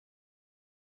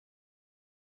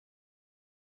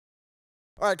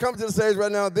All right, coming to the stage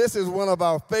right now, this is one of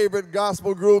our favorite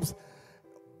gospel groups.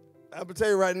 I'm going to tell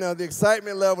you right now, the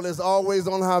excitement level is always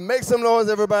on high. Make some noise,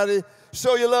 everybody.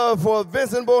 Show your love for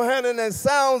Vincent Bohanon and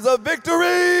Sounds of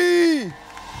Victory.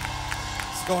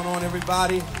 What's going on,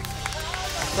 everybody?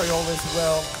 I pray all is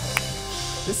well.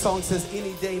 This song says,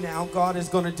 any day now, God is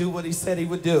going to do what he said he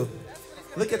would do.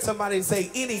 Look at somebody and say,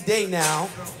 any day now,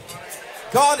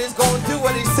 God is going to do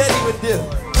what he said he would do.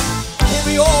 Can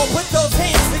we all put those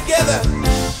hands together?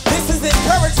 This is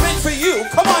encouragement for you.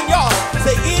 Come on, y'all.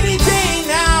 Say, any day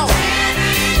now.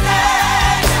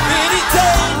 Any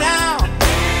day now.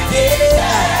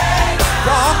 Yeah.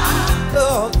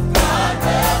 God,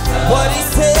 what he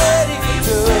said he would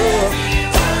do.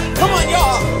 Come on,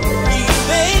 y'all. He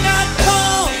may not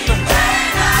come.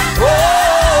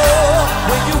 Oh,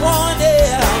 when you want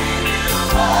it.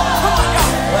 Come on,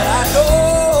 y'all. But I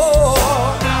know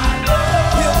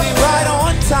he'll be right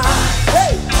on time.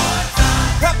 Hey,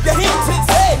 clap your hands and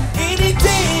say, any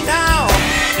day now.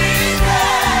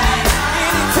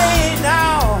 Any day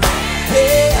now.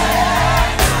 Yeah.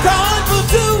 God will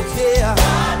do. Yeah.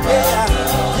 Yeah.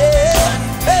 Yeah.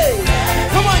 Hey,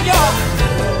 come on, y'all.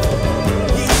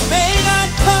 He may not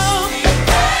come.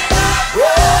 Oh,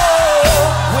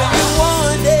 when you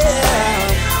want it.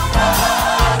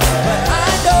 But I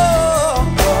know.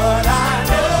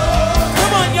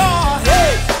 Come on, y'all.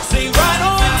 Hey, sing right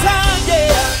on time,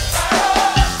 yeah.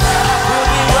 We'll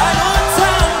be right on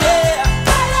time, yeah.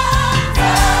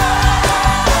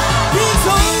 He's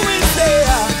always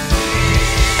there.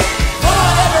 Come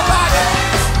on, everybody.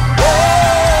 Oh,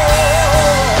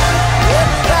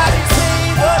 everybody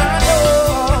sing, but I know.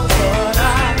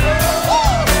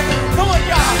 Come on,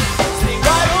 y'all. Sing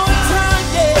right on time,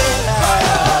 yeah.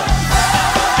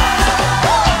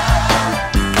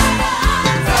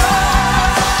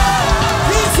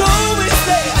 He's always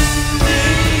there.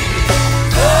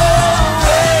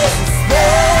 Always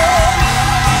there.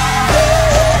 Yeah.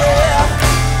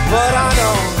 But I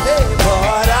know. Hey,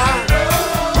 but I know.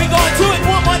 We gonna do it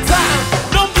one more time.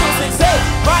 No music. Say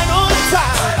right on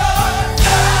time.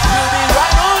 We'll be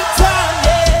right on time.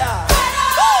 Yeah.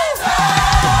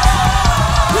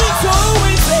 He's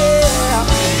always there.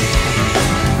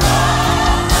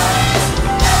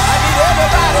 I need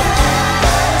everybody.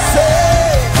 Say,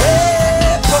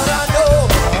 yeah, but I know.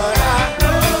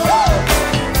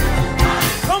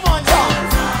 Come on, y'all.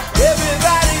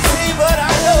 Everybody say, but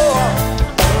I know.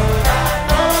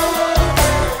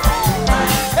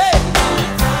 Hey,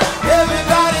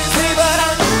 everybody say, but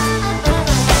I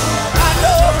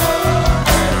know.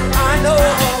 I know.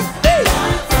 Hey,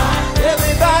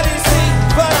 everybody say,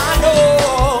 but I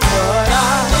know.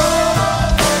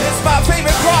 It's my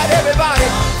favorite part, everybody.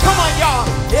 Come on, y'all.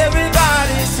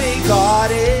 Everybody say,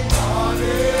 God is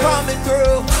coming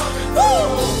through. Woo!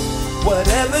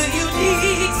 Whatever you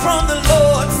need from the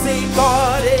Lord, say,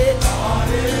 God is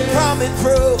coming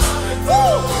through.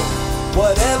 Woo!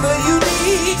 Whatever you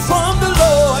need from the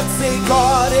Lord, say,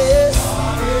 God is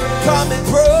coming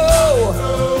through.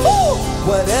 Woo!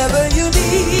 Whatever you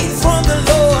need from the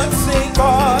Lord, say,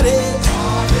 God is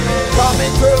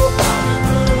coming through.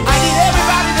 I need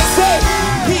everybody to say,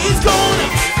 he's gonna.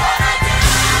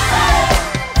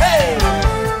 Hey,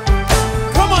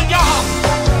 come on, y'all.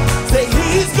 Say,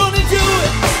 he's gonna do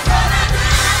it.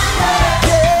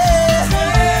 Yeah,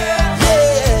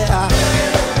 yeah.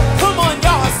 Come on,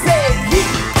 y'all. Say,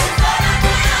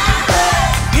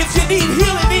 if you need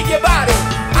healing in your body,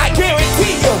 I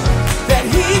guarantee you that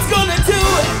he's gonna do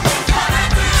it.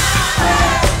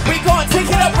 We're gonna take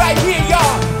it up right here,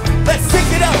 y'all. Let's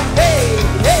take it up. Hey,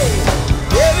 hey.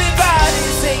 Everybody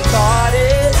say, God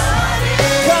is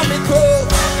coming through.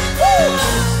 Woo!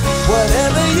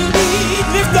 Whatever you need,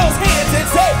 lift those hands and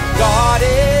say, God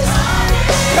is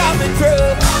coming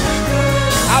through.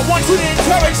 I want you to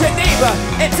encourage your neighbor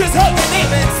and just hug your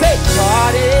neighbor and say,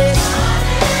 God is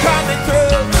coming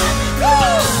through.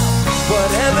 Woo!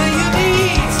 Whatever you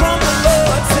need from the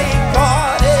Lord, say,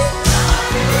 God is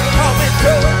coming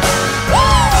through. Woo!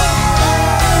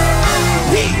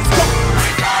 He's coming.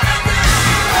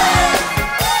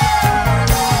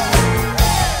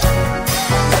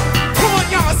 Come on,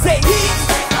 y'all, say he's.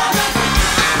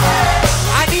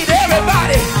 I need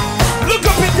everybody. Look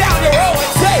up and down the row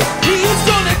and say, he's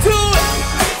gonna do it.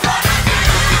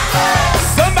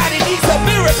 Somebody needs a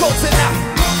miracle tonight.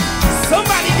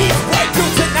 Somebody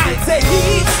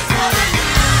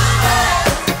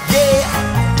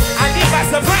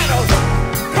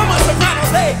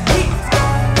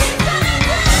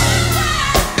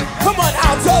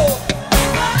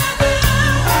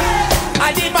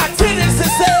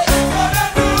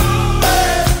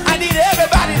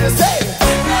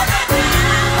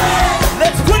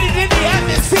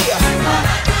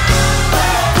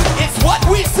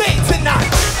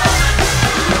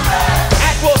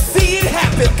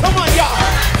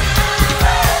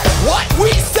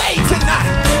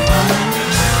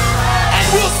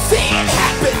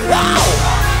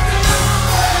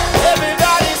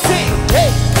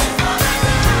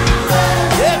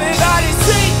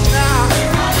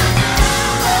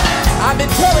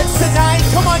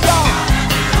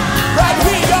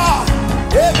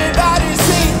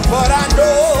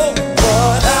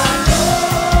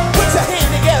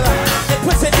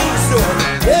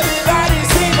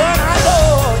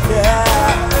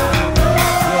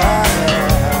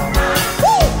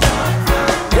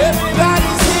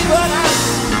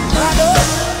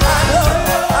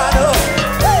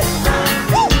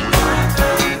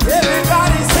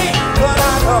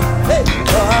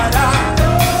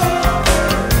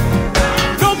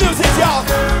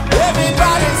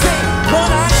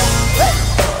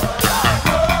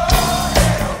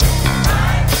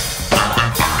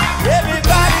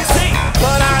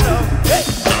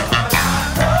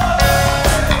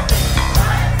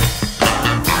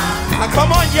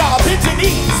Come on, y'all, bend your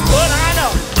knees, but I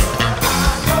know.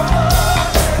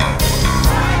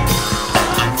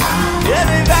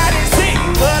 Everybody sing,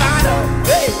 but I know.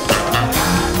 Hey.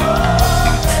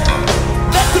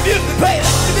 Let the music play,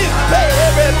 let the music play.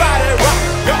 Everybody rock,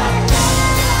 y'all.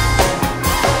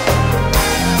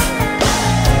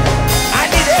 I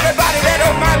need everybody that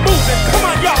don't mind moving. Come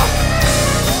on, y'all.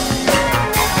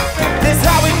 This is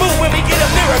how we move when we get a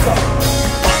miracle.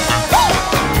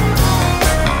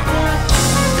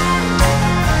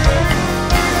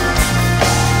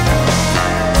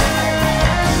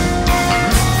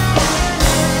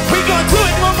 Do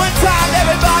it one more time,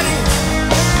 everybody.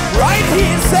 Right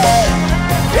here, say,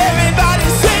 everybody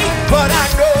sing, but I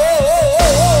know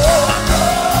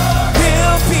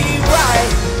he'll be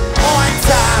right on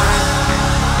time.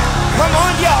 Come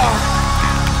on, y'all.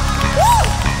 Woo!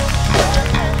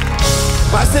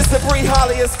 My sister Bree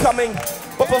Holly is coming,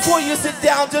 but before you sit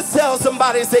down, just tell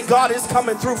somebody, say, God is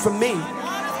coming through for me.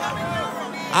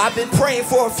 I've been praying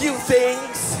for a few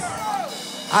things.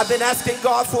 I've been asking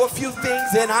God for a few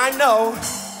things, and I know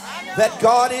that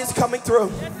God is coming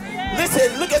through.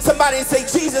 Listen, look at somebody and say,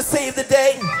 Jesus saved the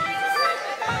day.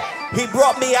 He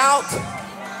brought me out.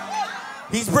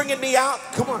 He's bringing me out.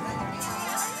 Come on.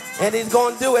 And he's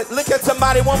going to do it. Look at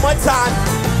somebody one more time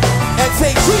and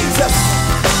say, Jesus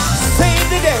saved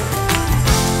the day.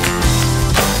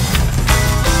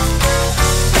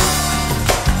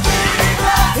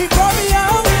 He brought me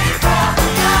out.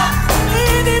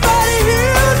 Anybody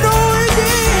here know he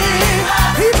did?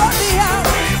 He brought me out.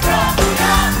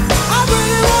 I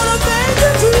really want to thank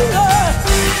you, Jesus,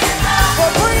 for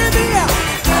bringing me out.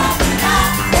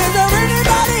 Is there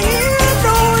anybody here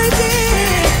know he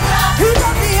did? He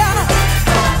brought me out.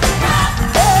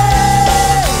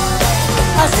 Hey,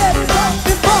 I said he brought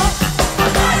me from,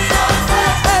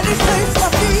 and he placed my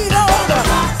feet on the,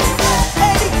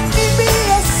 and he gave me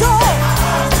a song,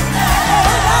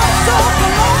 and I'm so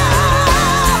glad.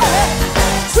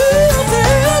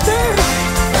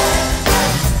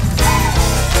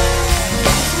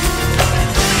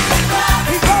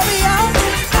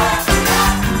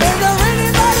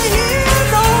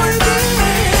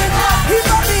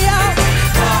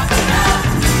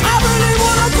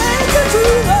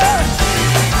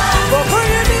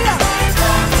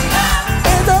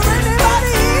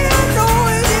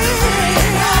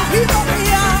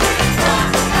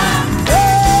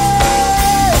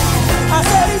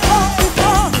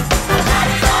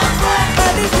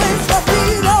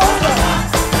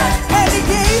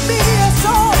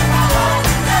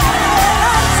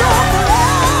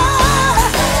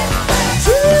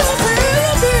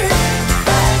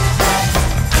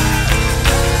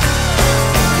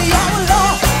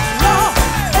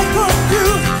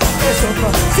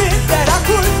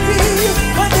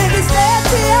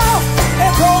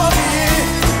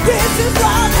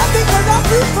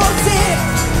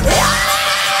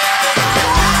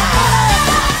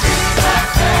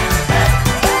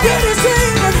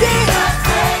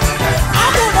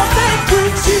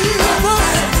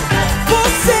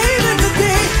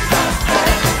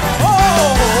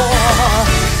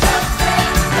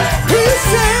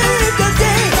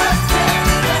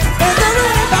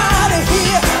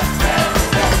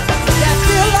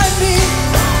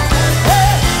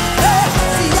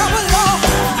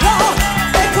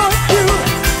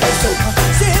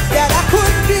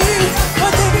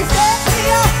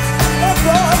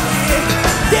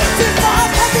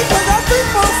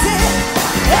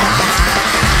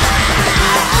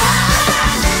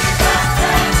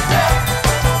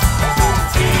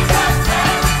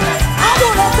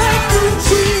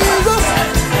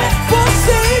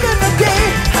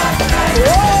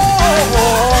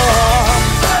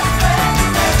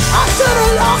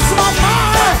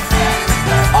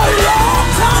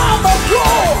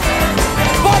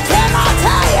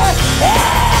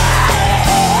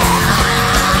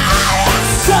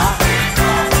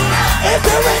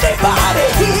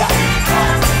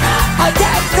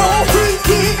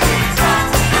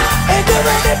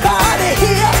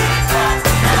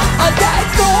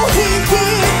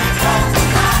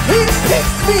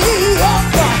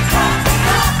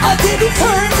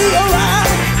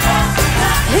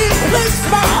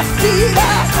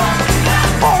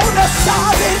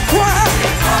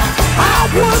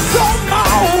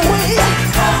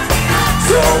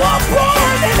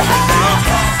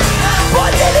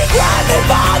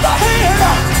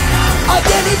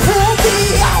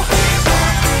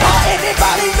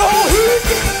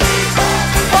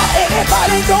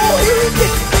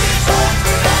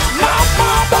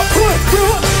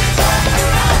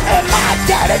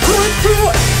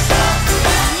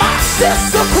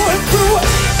 sister couldn't do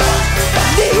it.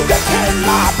 Neither can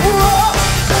my brother.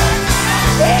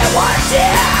 And one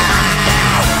day,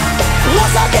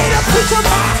 once I gave a preacher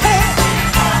my hand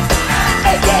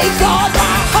and gave God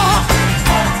my heart,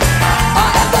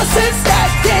 ever since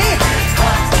that day,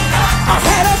 I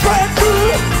had a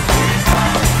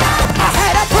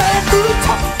brand new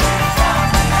talk.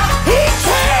 He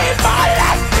changed my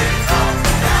life.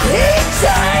 He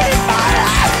changed my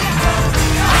life.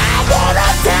 I wanna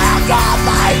tell God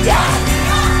my God,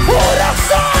 who the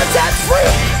Son sets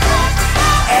free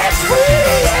is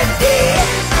free indeed.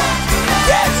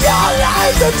 Give your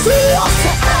life to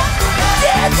Jesus.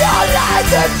 Give your life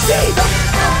to Jesus.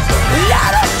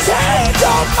 Let him change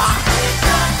your mind.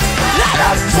 Let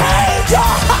him change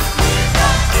your heart.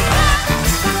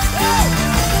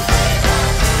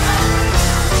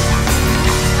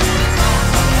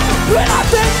 When I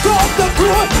think of the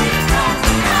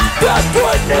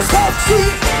goodness of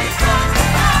Jesus,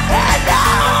 and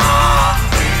now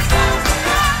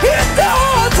He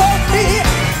does on me.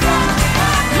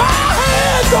 My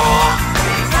hands are,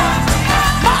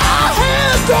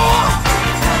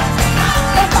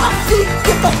 and my feet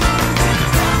get the.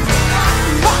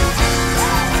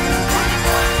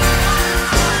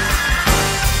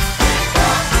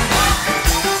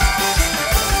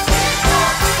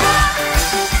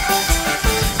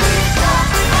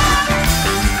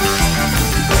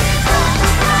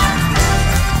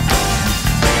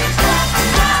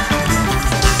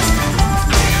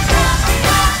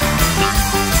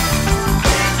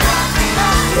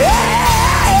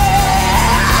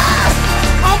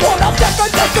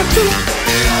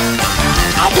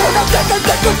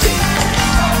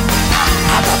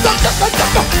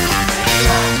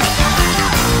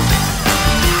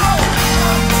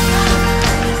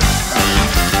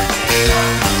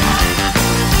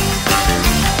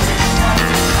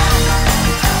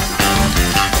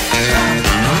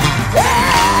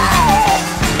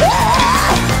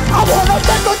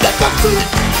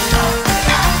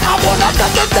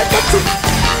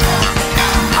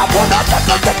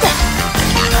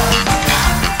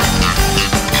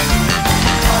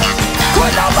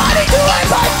 Could nobody do it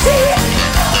but Jesus?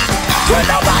 Could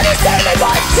nobody save me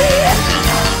but Jesus?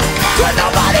 Could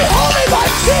nobody hold me but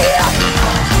Jesus?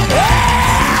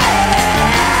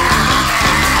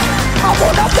 I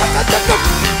wanna take a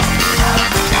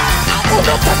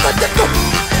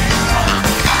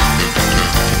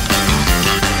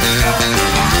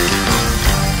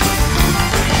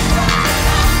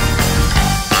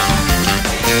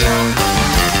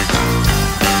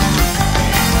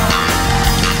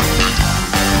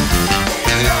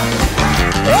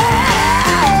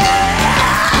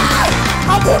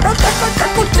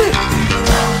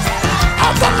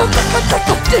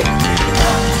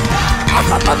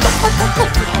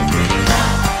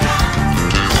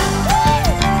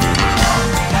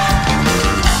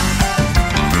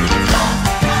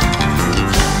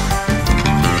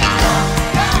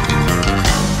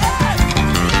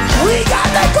we got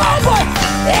the go, boy.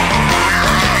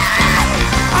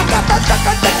 I got the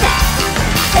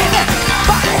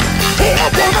anybody here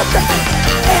wanna take it?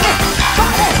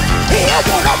 Anybody here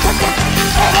wanna take it?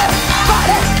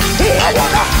 Anybody here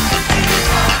wanna?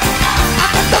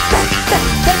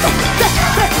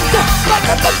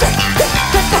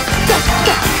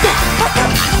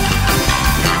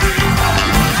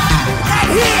 Right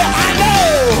here,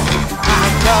 I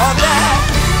know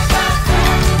that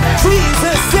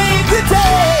Jesus saved the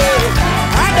day.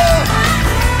 I know.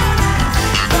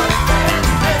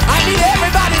 I need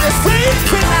everybody to sing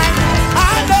tonight.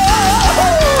 I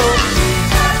know.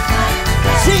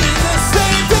 Jesus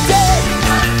saved the day.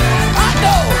 I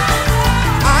know.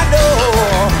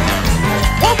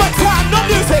 One more time, no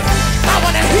music. I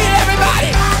want to hear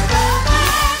everybody.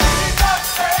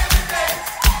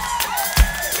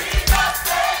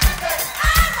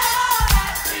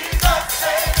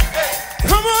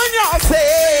 Come on, y'all,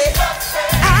 say,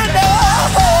 I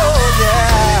know,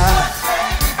 yeah.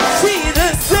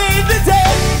 Jesus saved the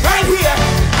day, right here,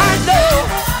 I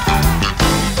know.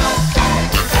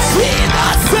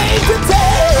 Jesus saved the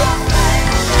day.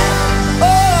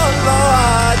 Oh,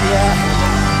 Lord, yeah.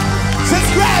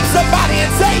 Just grab somebody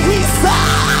and say, He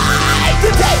saved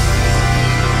the day.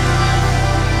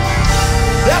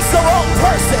 That's the wrong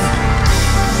person.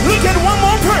 Look at one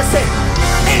more person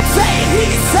and say, He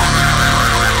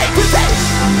saved the day.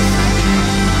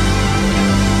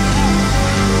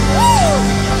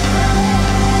 Woo!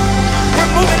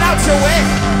 We're moving out your way.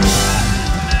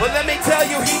 But let me tell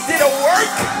you, He did a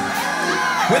work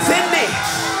within me.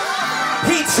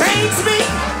 He changed me.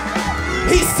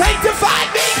 He sanctified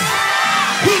me.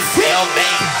 He filled me.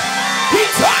 He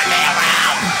turned me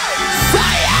around.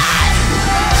 Say it.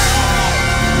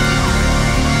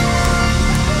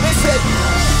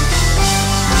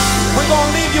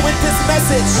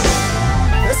 message.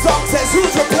 The song says,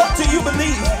 whose report do you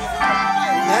believe?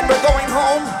 And we're going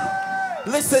home.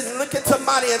 Listen, look at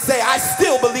somebody and say, I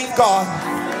still believe God.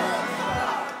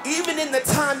 Even in the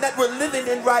time that we're living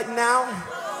in right now,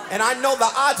 and I know the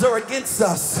odds are against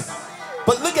us,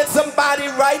 but look at somebody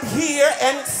right here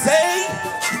and say,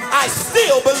 I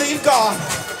still believe God,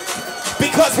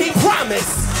 because he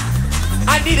promised.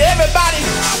 I need everybody.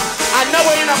 I know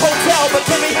we're in a hotel, but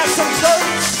can we have some church?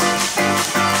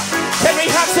 Can we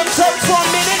have some church for a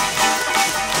minute?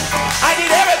 I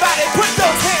need everybody, put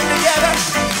those hands together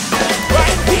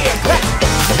right here.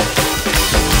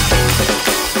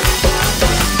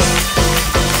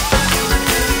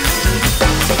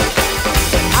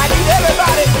 I need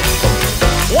everybody.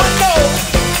 One more.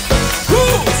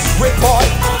 Whose report?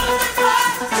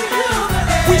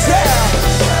 We share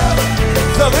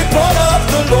the report of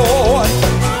the Lord.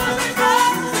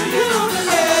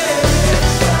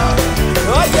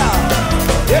 Oh yeah.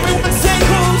 Everyone say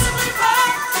whose?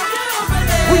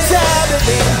 We shall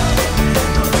believe.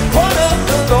 Report of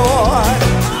the Lord.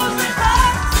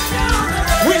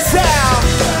 We shall.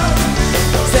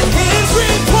 Say his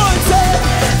report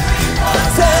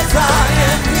says I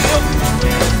am healed.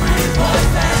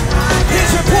 His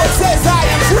report says I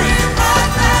am free.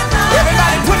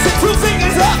 Everybody put your two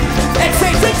fingers up and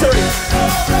say victory.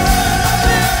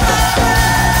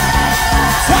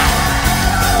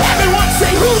 Everyone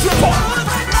say whose report?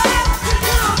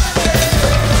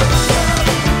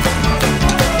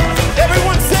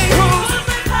 Everyone say whose?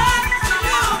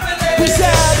 We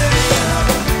shall believe.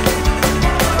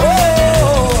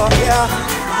 Oh yeah.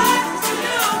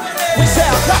 We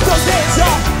shall. Clap those hands,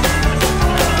 y'all.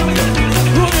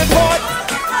 Whose report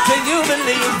do you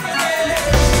believe?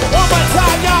 One more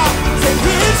time, y'all. Say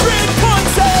his report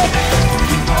says.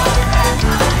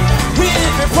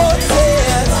 His report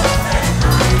says.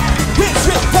 His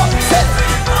report says.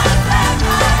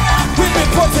 His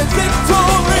report says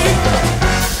victory.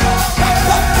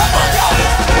 Come on, y'all.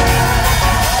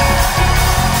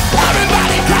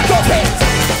 Everybody clap those hands.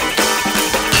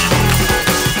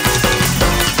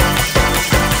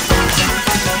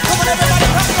 Come on, everybody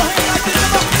clap your hands like this.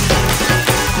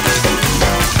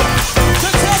 To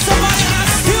tell somebody else.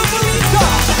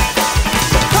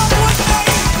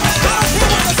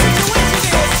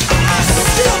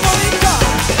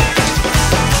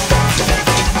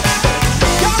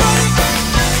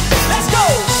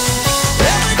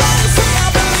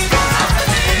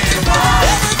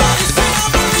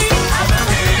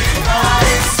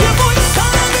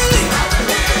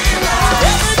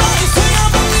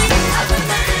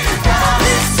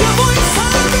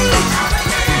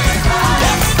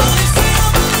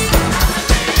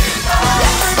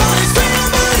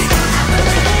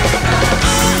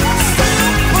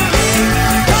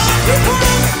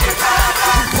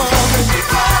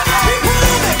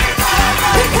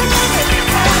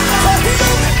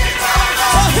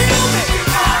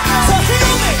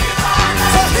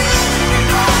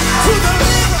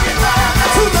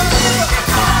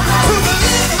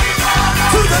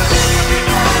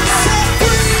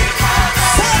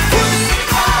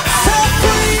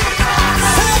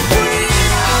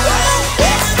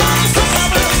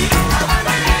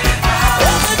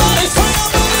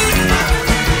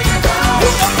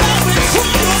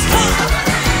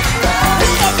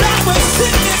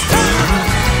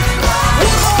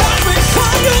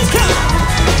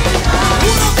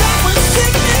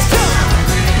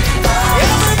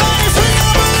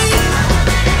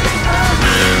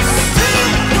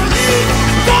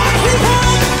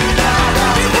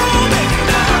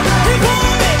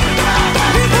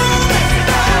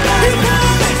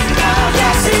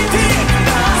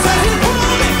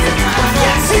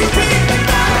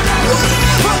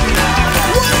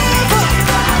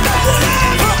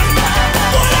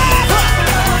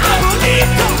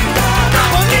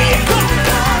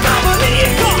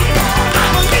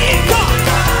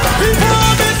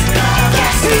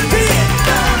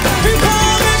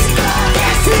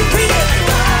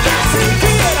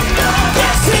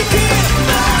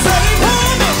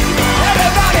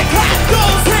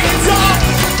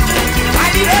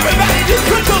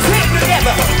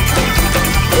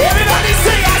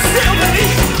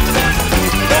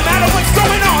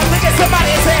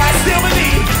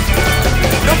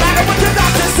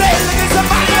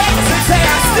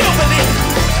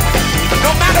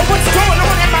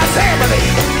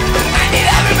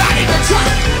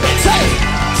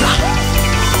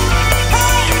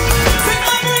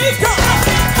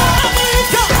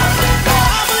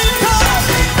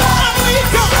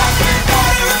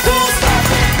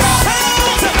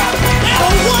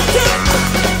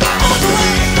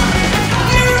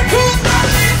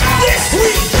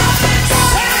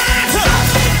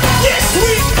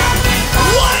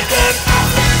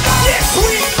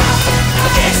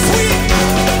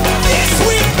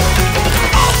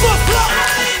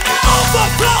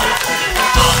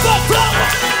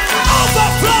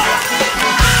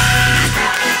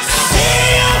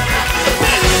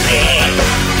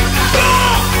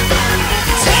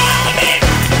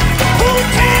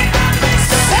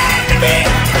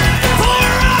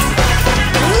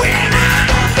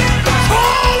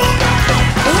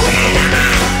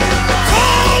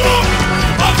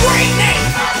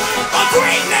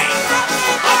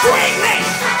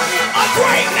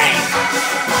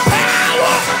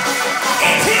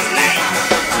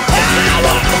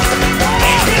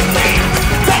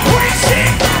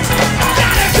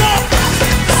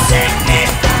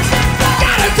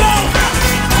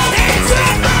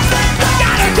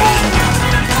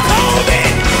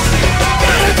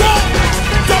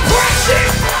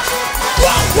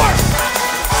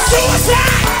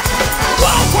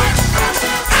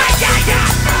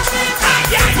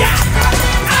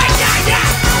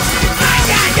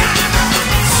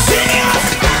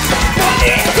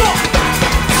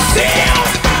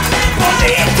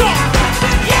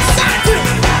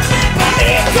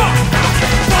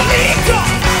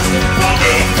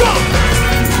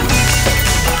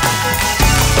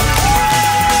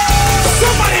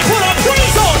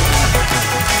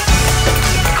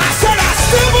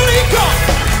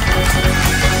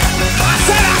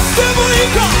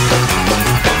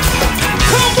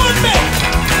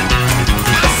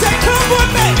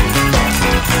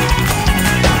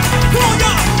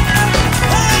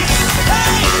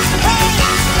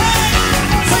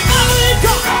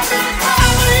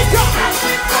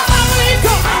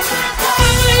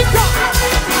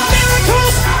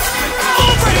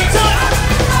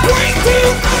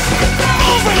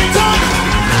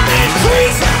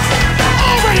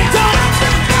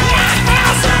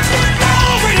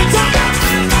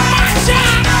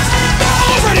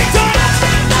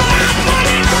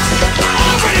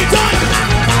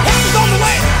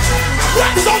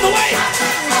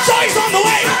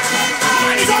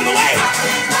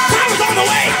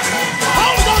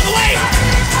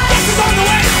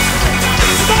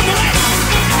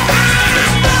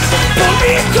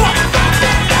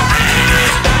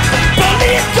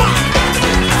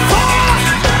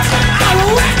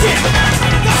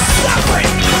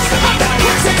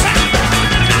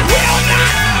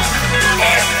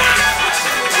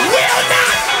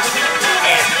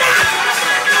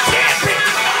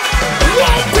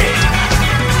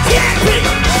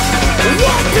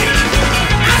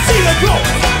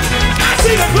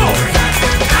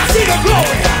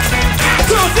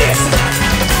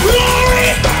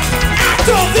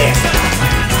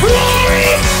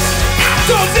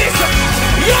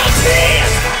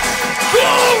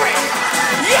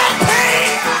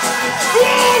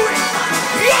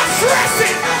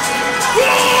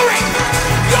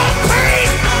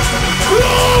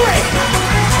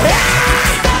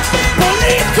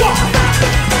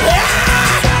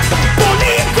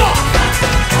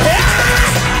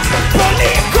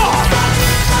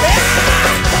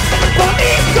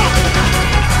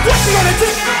 do?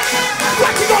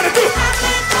 What you gonna do?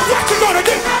 What you gonna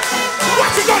do?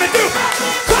 What you gonna do?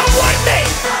 Come one day.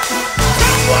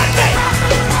 Come one day.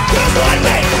 Come one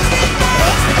day.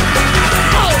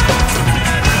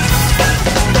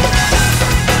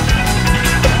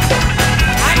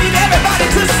 I need everybody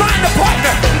to find a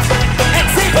partner and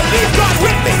say, believe God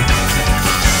with me.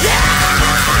 Yeah!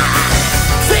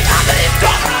 Say, I believe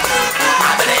God.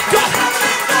 I believe God.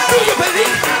 Do you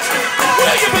believe?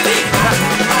 Will you believe?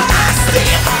 I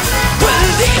still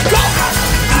believe God.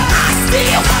 I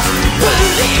still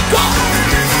believe God.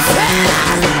 Tell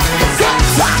the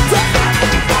doctor.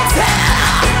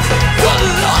 Tell the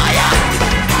lawyer.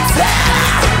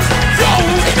 Tell your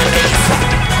enemies.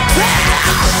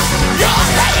 Tell your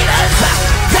haters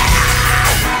that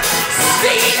I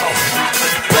still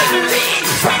believe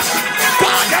God.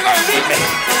 You're gonna leave me.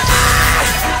 I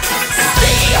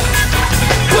still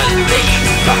believe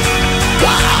God.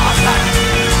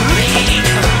 Lean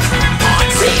on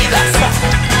Jesus.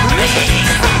 Lean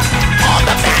on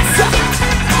the Master.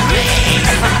 Lean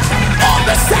on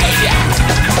the Savior.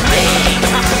 Lean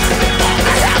on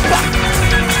the Helper.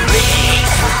 Lean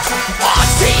on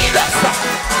Jesus.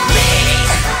 Lean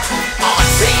on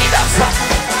Jesus.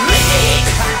 Lean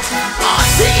on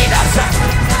Jesus.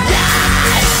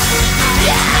 Yeah!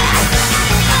 Yeah!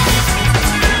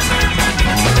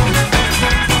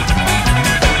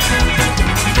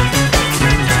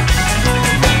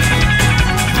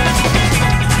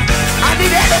 I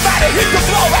need everybody hit the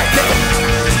floor right there.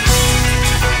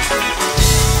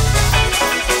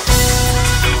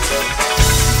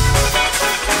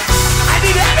 I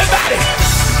need everybody.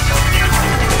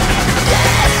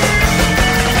 Yeah.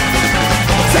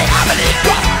 Say, I believe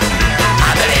God.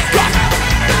 I believe God.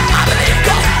 I believe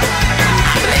God.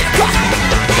 I believe God.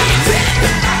 Even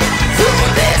through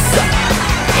this,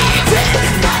 even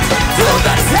through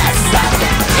the test,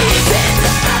 even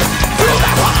through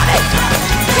the heartache,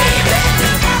 even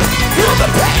through the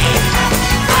pain,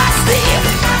 I still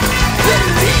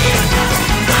believe.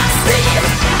 I still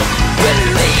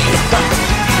believe.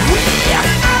 Will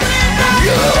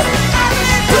you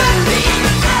believe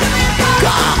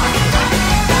God?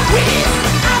 Will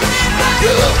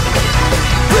you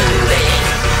believe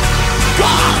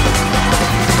God?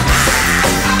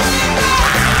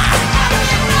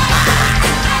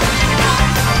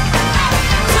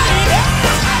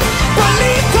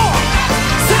 Believe God.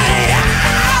 Say,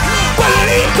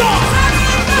 believe God.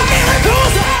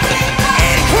 Miracles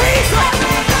increase.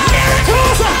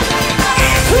 Miracles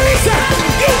increase.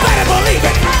 You better believe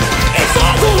it. It's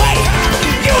on the way.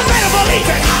 You better believe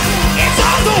it. It's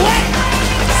on the way.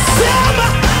 Some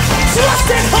trust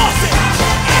in horses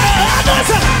and others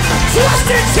trust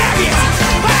in chariots.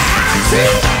 But I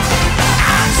choose.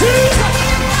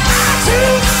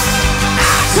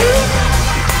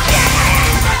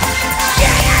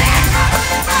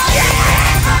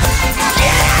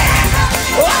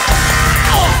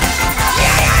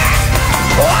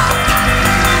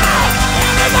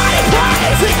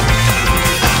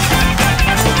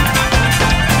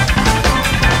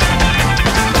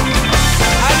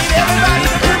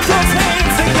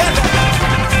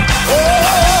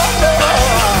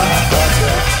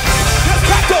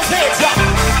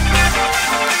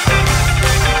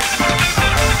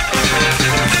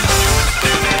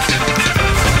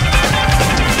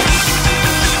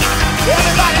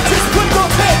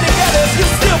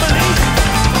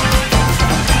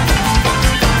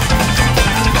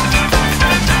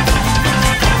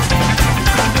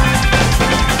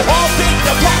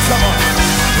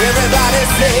 Everybody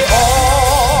say,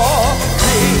 all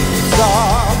things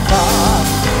are mine.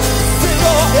 Sing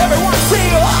all, everyone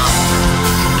sing all.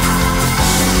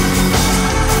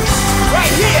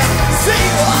 Right here,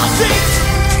 sing all things.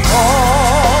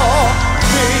 All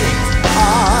things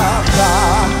are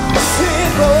mine.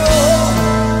 Sing all,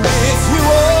 if you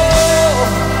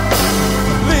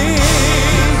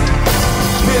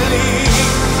believe,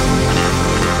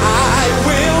 I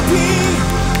will be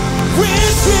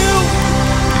with you.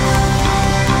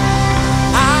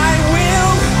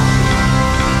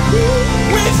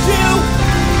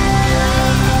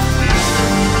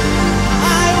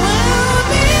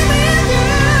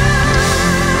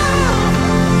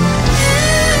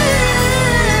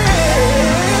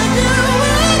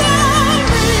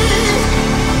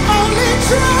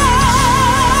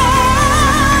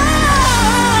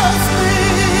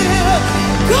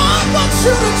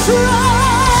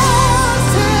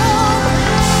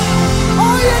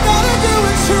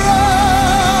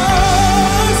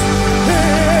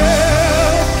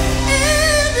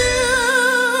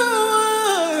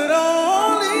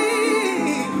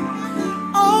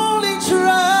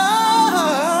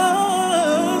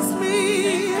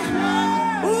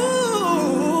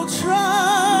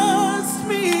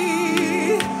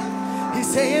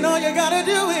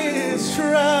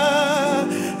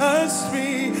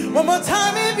 more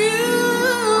time if you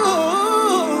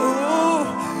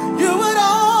would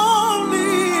only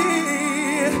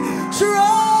trust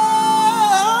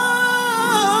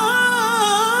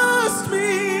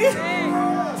me.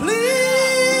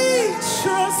 Please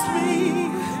trust me.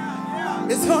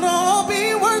 It's gonna all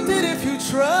be worth it if you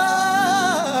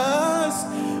trust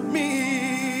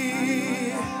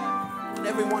me. And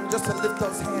everyone just to lift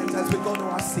those hands as we go to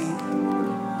our seat.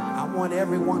 I want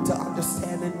everyone to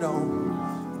understand and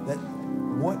know that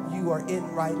what you are in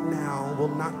right now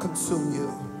will not consume you.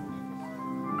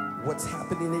 What's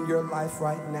happening in your life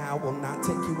right now will not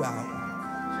take you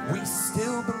out. We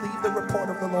still believe the report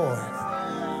of the Lord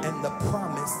and the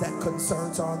promise that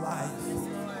concerns our life.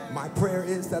 My prayer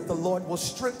is that the Lord will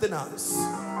strengthen us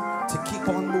to keep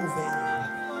on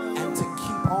moving and to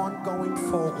keep on going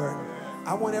forward.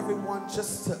 I want everyone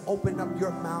just to open up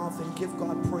your mouth and give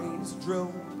God praise.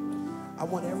 Drew, I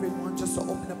want everyone just to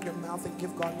open up your mouth and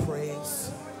give God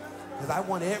praise. Because I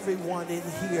want everyone in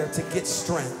here to get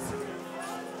strength.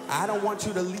 I don't want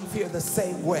you to leave here the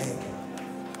same way.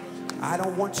 I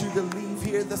don't want you to leave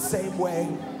here the same way.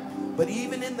 But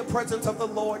even in the presence of the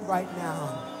Lord right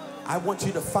now, I want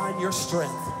you to find your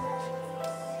strength.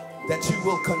 That you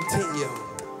will continue.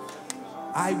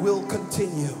 I will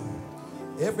continue.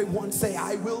 Everyone say,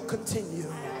 I will continue.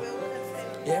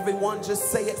 Everyone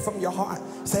just say it from your heart.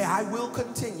 Say, I will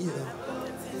continue.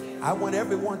 I want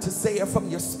everyone to say it from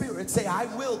your spirit. Say, I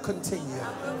will continue.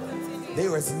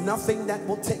 There is nothing that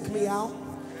will take me out.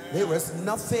 There is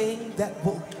nothing that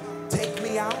will take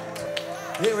me out.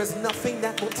 There is nothing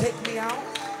that will take me out.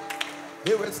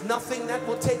 There is nothing that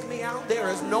will take me out. There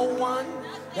is no one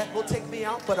that will take me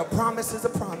out. But a promise is a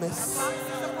promise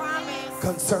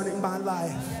concerning my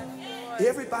life.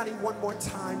 Everybody, one more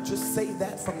time, just say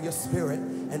that from your spirit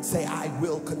and say, I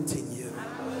will continue.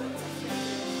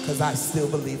 Because I still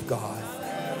believe God.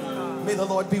 May the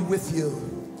Lord be with you.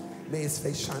 May his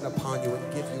face shine upon you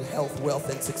and give you health, wealth,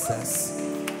 and success.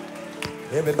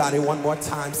 Everybody, one more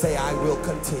time, say, I will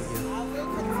continue.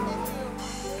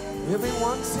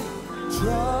 Everyone say,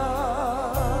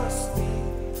 trust me.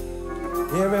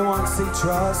 Everyone say,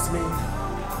 trust me.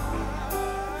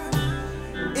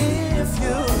 If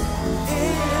you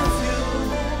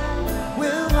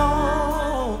will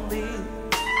only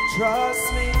trust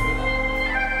me.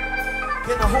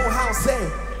 Can the whole house say,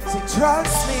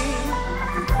 trust me,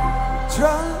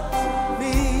 trust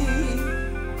me,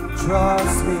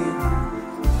 trust me.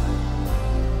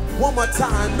 One more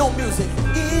time, no music.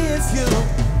 If you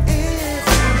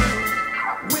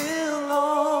will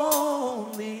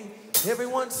only,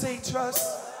 everyone say trust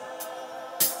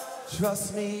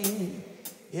me.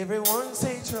 Everyone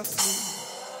say trust me,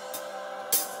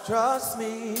 trust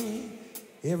me.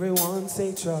 Everyone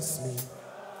say trust me.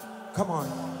 Come on,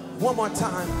 one more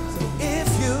time. Say,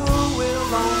 if you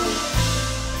will only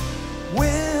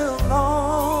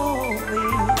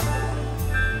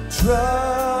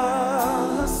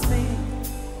trust me.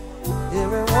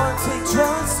 Everyone say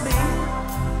trust me.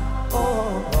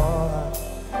 Oh, Lord,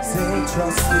 say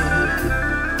trust me.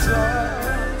 Trust.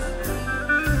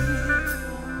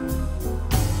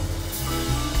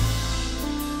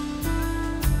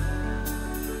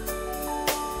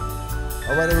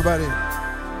 All right, everybody.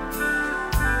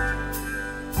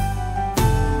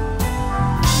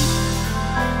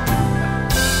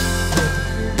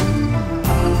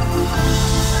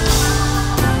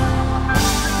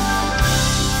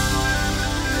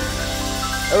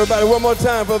 Everybody, one more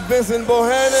time for Vincent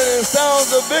Bohanon and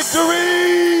Sounds of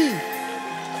Victory.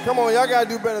 Come on, y'all gotta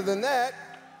do better than that.